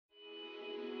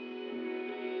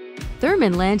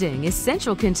Thurman Landing is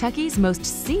Central Kentucky's most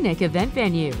scenic event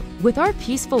venue. With our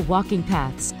peaceful walking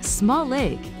paths, small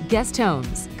lake, guest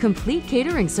homes, complete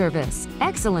catering service,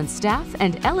 excellent staff,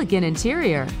 and elegant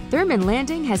interior, Thurman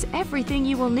Landing has everything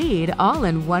you will need all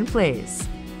in one place.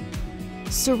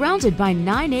 Surrounded by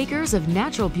 9 acres of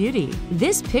natural beauty,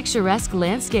 this picturesque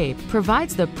landscape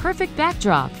provides the perfect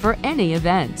backdrop for any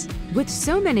event. With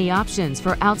so many options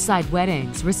for outside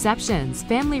weddings, receptions,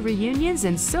 family reunions,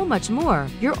 and so much more,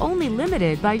 you're only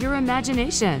limited by your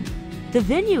imagination. The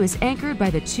venue is anchored by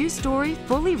the 2-story,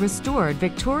 fully restored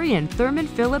Victorian Thurman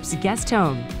Phillips guest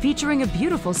home, featuring a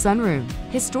beautiful sunroom,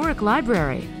 historic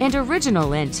library, and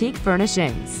original antique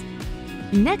furnishings.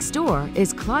 Next door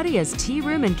is Claudia's Tea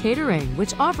Room and Catering,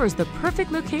 which offers the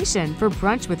perfect location for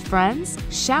brunch with friends,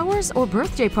 showers, or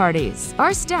birthday parties.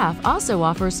 Our staff also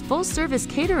offers full-service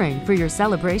catering for your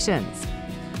celebrations.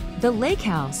 The lake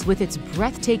house, with its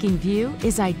breathtaking view,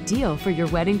 is ideal for your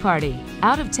wedding party,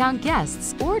 out-of-town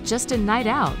guests, or just a night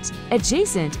out.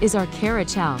 Adjacent is our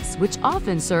carriage house, which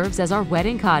often serves as our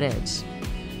wedding cottage.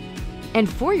 And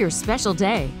for your special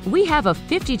day, we have a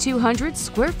 5,200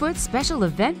 square foot special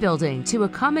event building to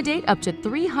accommodate up to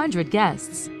 300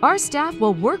 guests. Our staff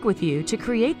will work with you to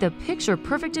create the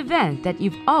picture-perfect event that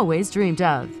you've always dreamed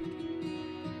of.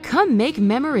 Come make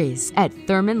memories at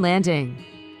Thurman Landing.